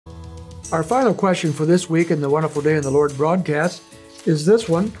Our final question for this week in the Wonderful Day in the Lord broadcast is this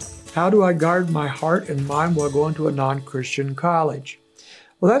one: how do I guard my heart and mind while going to a non-Christian college?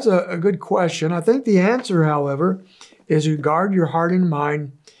 Well, that's a good question. I think the answer, however, is you guard your heart and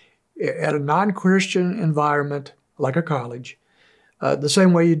mind at a non-Christian environment like a college, the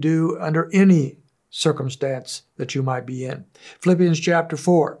same way you do under any circumstance that you might be in. Philippians chapter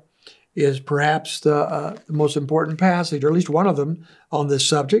 4 is perhaps the most important passage, or at least one of them, on this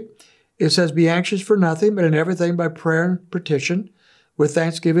subject. It says, "Be anxious for nothing, but in everything by prayer and petition, with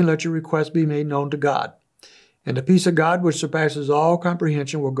thanksgiving let your requests be made known to God. And the peace of God, which surpasses all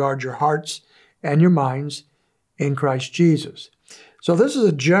comprehension, will guard your hearts and your minds in Christ Jesus." So this is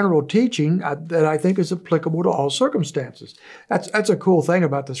a general teaching that I think is applicable to all circumstances. That's a cool thing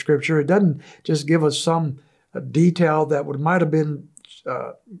about the Scripture. It doesn't just give us some detail that might have been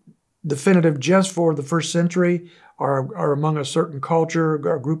definitive just for the first century or among a certain culture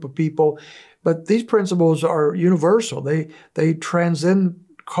or group of people. But these principles are universal. They transcend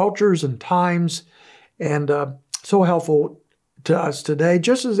cultures and times, and so helpful to us today,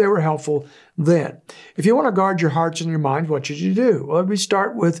 just as they were helpful then. If you want to guard your hearts and your minds, what should you do? Well, we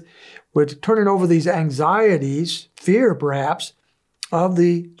start with turning over these anxieties, fear perhaps, of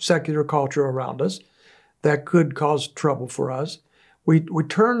the secular culture around us that could cause trouble for us. We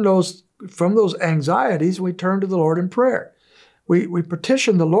turn from those anxieties, we turn to the Lord in prayer. We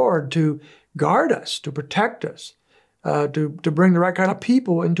petition the Lord to guard us, to protect us, to bring the right kind of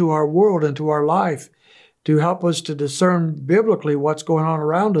people into our world, into our life, to help us to discern biblically what's going on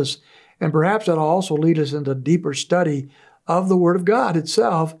around us. And perhaps that'll also lead us into deeper study of the Word of God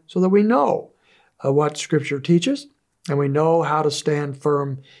itself so that we know what Scripture teaches and we know how to stand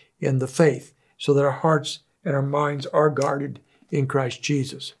firm in the faith so that our hearts and our minds are guarded in Christ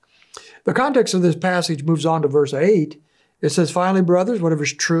Jesus. The context of this passage moves on to verse 8. It says, "Finally, brothers, whatever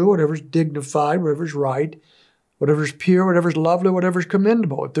is true, whatever is dignified, whatever is right, whatever is pure, whatever is lovely, whatever is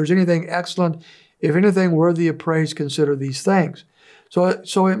commendable, if there's anything excellent, if anything worthy of praise, consider these things."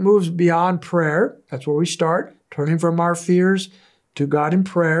 So it moves beyond prayer. That's where we start, turning from our fears to God in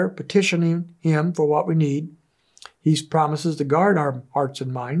prayer, petitioning Him for what we need. He promises to guard our hearts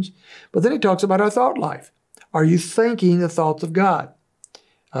and minds. But then He talks about our thought life. Are you thinking the thoughts of God?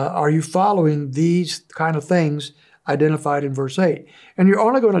 Are you following these kind of things identified in verse 8? And you're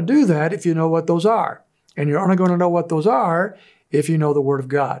only going to do that if you know what those are. And you're only going to know what those are if you know the Word of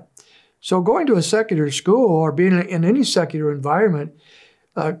God. So going to a secular school or being in any secular environment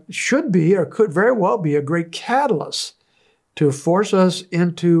should be or could very well be a great catalyst to force us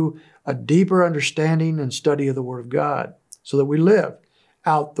into a deeper understanding and study of the Word of God so that we live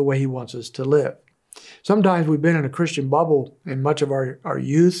out the way He wants us to live. Sometimes we've been in a Christian bubble in much of our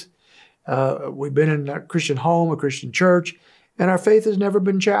youth. We've been in a Christian home, a Christian church, and our faith has never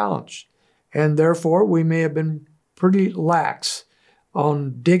been challenged. And therefore, we may have been pretty lax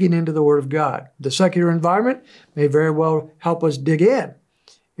on digging into the Word of God. The secular environment may very well help us dig in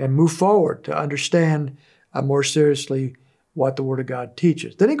and move forward to understand more seriously what the Word of God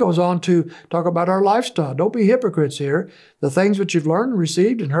teaches. Then he goes on to talk about our lifestyle. Don't be hypocrites here. The things that you've learned and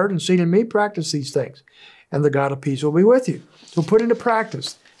received and heard and seen in me, practice these things, and the God of peace will be with you. So put into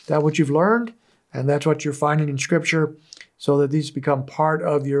practice that what you've learned, and that's what you're finding in Scripture, so that these become part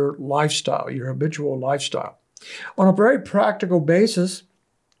of your lifestyle, your habitual lifestyle. On a very practical basis,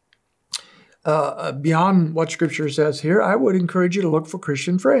 beyond what Scripture says here, I would encourage you to look for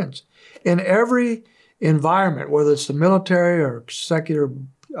Christian friends. In every environment, whether it's the military or secular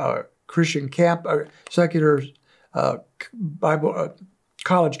Christian camp, or secular Bible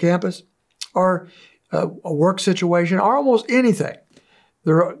college campus, or a work situation, or almost anything,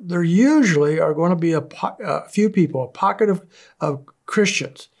 there usually are going to be a few people, a pocket of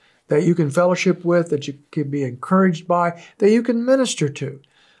Christians that you can fellowship with, that you can be encouraged by, that you can minister to.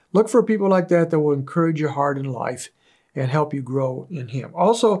 Look for people like that will encourage your heart and life and help you grow in Him.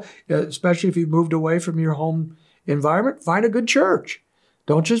 Also, especially if you've moved away from your home environment, find a good church.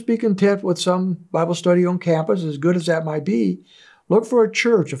 Don't just be content with some Bible study on campus, as good as that might be. Look for a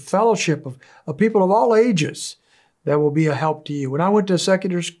church, a fellowship of people of all ages that will be a help to you. When I went to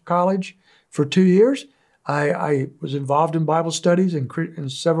secular college for 2 years, I was involved in Bible studies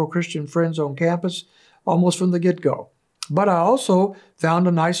and several Christian friends on campus almost from the get-go. But I also found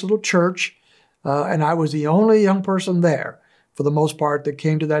a nice little church, and I was the only young person there, for the most part, that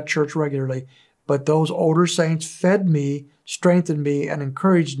came to that church regularly. But those older saints fed me, strengthened me, and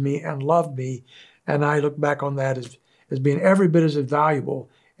encouraged me, and loved me. And I look back on that as being every bit as valuable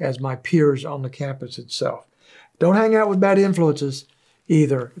as my peers on the campus itself. Don't hang out with bad influences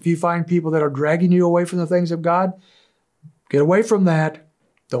either. If you find people that are dragging you away from the things of God, get away from that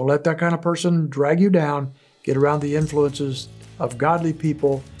Don't let that kind of person drag you down. Get around the influences of godly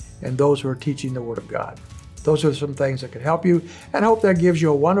people and those who are teaching the Word of God. Those are some things that could help you, and I hope that gives you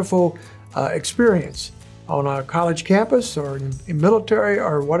a wonderful experience on a college campus or in military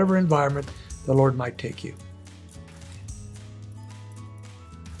or whatever environment the Lord might take you.